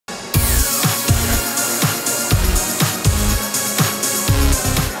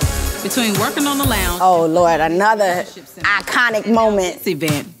between working on the lounge. Oh, Lord, another iconic moment. This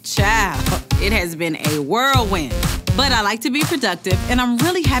event, child, it has been a whirlwind. But I like to be productive, and I'm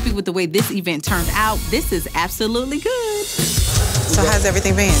really happy with the way this event turned out. This is absolutely good. So how's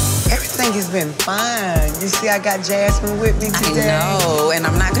everything been? Everything has been fine. You see, I got Jasmine with me today. I know, and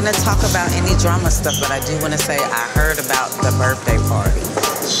I'm not gonna talk about any drama stuff, but I do wanna say I heard about the birthday party.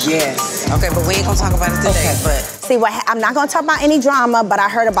 Yes. Okay, but we ain't gonna talk about it today, but... See, I'm not gonna talk about any drama, but I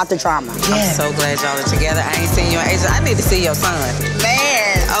heard about the drama. I'm so glad y'all are together. I ain't seen you in ages. I need to see your son. Man.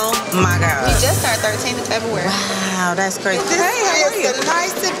 Oh my God. We just turned 13 in February. Wow, that's crazy. This is a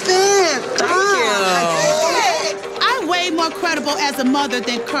nice event. Thank you. I'm way more credible as a mother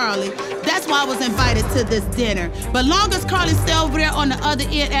than Karlie. That's why I was invited to this dinner. But long as Karlie stay over there on the other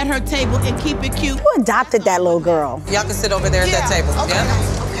end at her table and keep it cute. Who adopted that little girl? Y'all can sit over there at that table. Okay.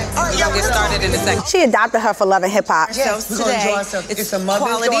 Yeah? We're gonna get started in a second. She adopted her for Love and Hip Hop. Yes, we're gonna enjoy ourselves. It's a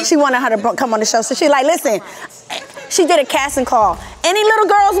Mother's Day. She wanted her to come on the show, so she like, listen, she did a casting call. Any little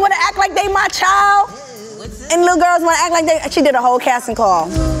girls wanna act like they my child? Any little girls wanna act like they, she did a whole casting call.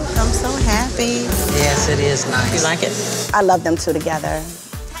 I'm so happy. Yes, it is nice. You like it? I love them two together,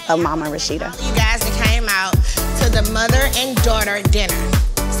 Mama and Rashida. You guys that came out to the mother and daughter dinner.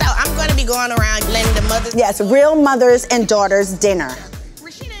 So I'm gonna be going around letting the mothers... Yes, real mothers and daughters dinner.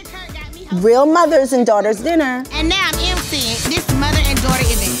 Real mothers and daughters dinner. And now I'm emceeing this mother and daughter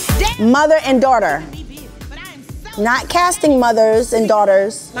event. Mother and daughter. Not casting mothers and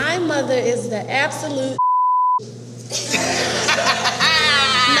daughters. My mother is the absolute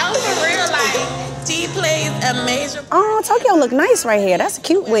no, for real, like, she plays a major part. Oh, Tokyo look nice right here. That's a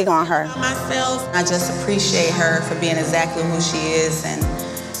cute wig on her. Myself. I just appreciate her for being exactly who she is and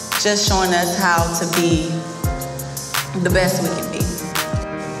just showing us how to be the best we can be.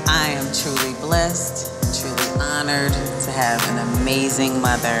 I am truly blessed, truly honored to have an amazing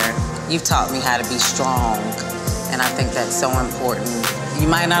mother. You've taught me how to be strong, and I think that's so important. You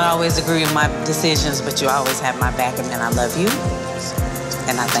might not always agree with my decisions, but you always have my back, and I love you,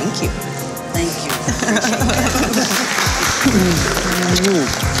 and I thank you. Thank you.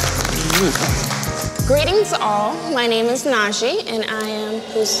 Greetings all, my name is Najee, and I am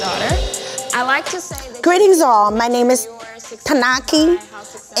Pooh's daughter. I like to say that... Greetings all, my name is Tanaki,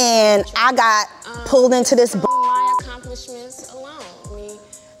 and I got pulled into this my accomplishments alone.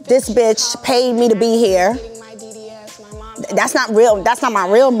 This bitch paid me to be here. That's not real, that's not my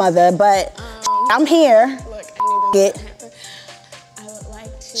real mother, but I'm here.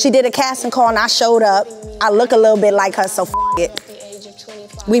 She did a casting call and I showed up. I look a little bit like her, so it.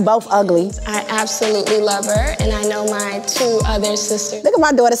 We both ugly. I absolutely love her, and I know my two other sisters. Look at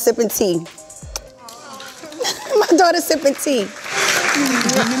my daughter sipping tea. My daughter sipping tea. You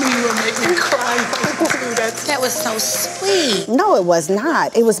were making me cry. That was so sweet. No, it was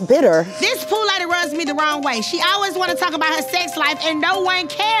not. It was bitter. This Pooh lady rubs me the wrong way. She always want to talk about her sex life and no one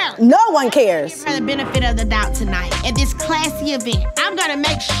cares. No one cares. For the benefit of the doubt tonight, at this classy event, I'm gonna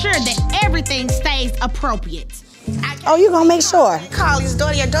make sure that everything stays appropriate. Oh, you gonna make sure? Karlie's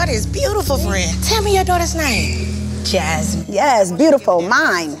daughter, your daughter is beautiful, friend. Tell me your daughter's name. Jasmine. Yes, beautiful,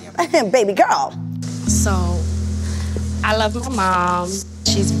 mine. Baby girl. So, I love my mom.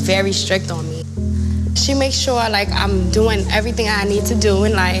 She's very strict on me. She makes sure like I'm doing everything I need to do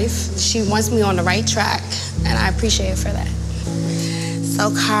in life. She wants me on the right track, and I appreciate her for that.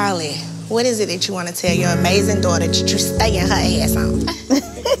 So, Karlie, what is it that you want to tell your amazing daughter that you stay in her ass on?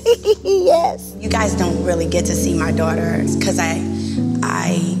 Yes. You guys don't really get to see my daughter because I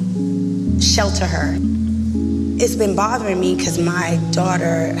shelter her. It's been bothering me because my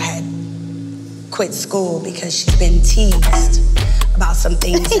daughter had quit school because she's been teased about some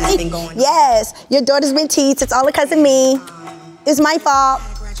things that have been going on. Yes, your daughter's been teased. It's all because of me. It's my fault.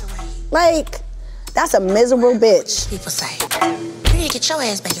 Like, that's a miserable bitch. People say, you need to get your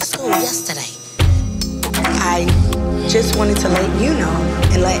ass back in school yesterday. I just wanted to let you know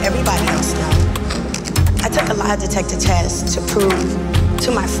and let everybody else know. I took a lie detector test to prove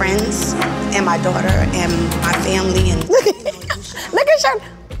to my friends and my daughter and my family and look at her.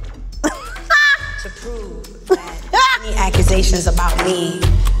 to prove that any accusations about me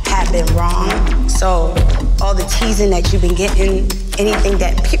have been wrong. So all the teasing that you've been getting, anything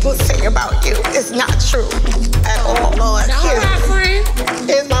that people say about you is not true at all. Lord, don't cry, friend.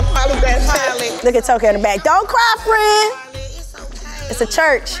 Here's my polygraph. Look at Tokyo in the back. Don't cry, friend. It's okay. It's a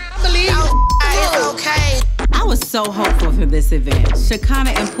church. I believe it's okay. I was so hopeful for this event. Shekinah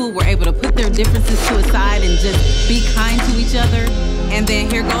and Pooh were able to put their differences to a side and just be kind to each other. And then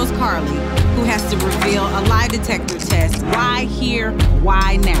here goes Karlie, who has to reveal a lie detector test. Why here?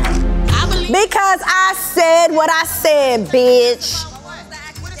 Why now? Because I said what I said, bitch.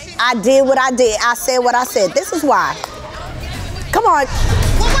 I did what I did. I said what I said. This is why. Come on.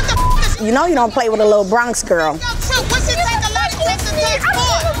 You know you don't play with a little Bronx girl.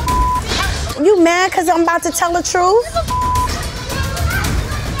 You mad because I'm about to tell the truth?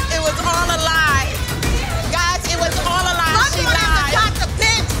 It was all a lie. Guys, it was all a lie. She lied.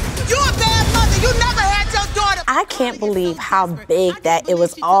 You a bad mother. You never had your daughter. I can't believe how big that it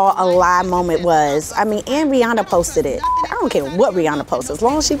was all a lie moment was. I mean, and Rihanna posted it. I don't care what Rihanna posted. As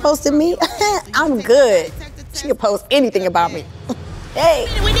long as she posted me, I'm good. She can post anything about me. Hey.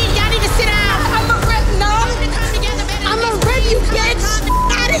 Y'all need to sit down. I'm a rip, no. I'm a rip, you bitch.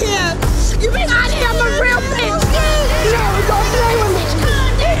 Out of here. You been out of here. I'm a real bitch. No, don't play with me.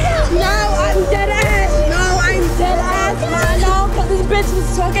 No, I'm dead ass. No, I'm dead ass. No, because this bitch was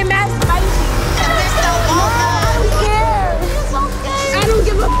talking mad spicy. The bitch don't want her. I don't care. It's okay. I don't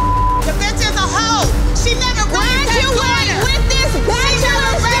give a The bitch is a hoe. She never raised her daughter. With this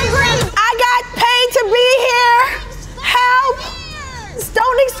bachelor. I got paid to be here. Help.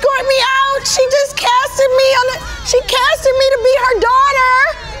 Don't escort me out. She just casted me she casted me to be her daughter.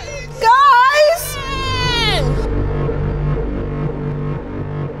 Guys.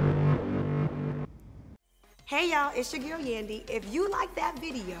 Hey y'all, it's your girl Yandy. If you like that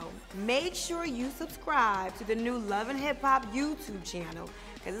video, make sure you subscribe to the new Love and Hip Hop YouTube channel,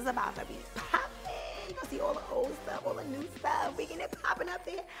 because it's about to be popping. You're gonna see all the old stuff, all the new stuff. We getting it popping up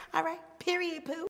there. All right, period, Pooh.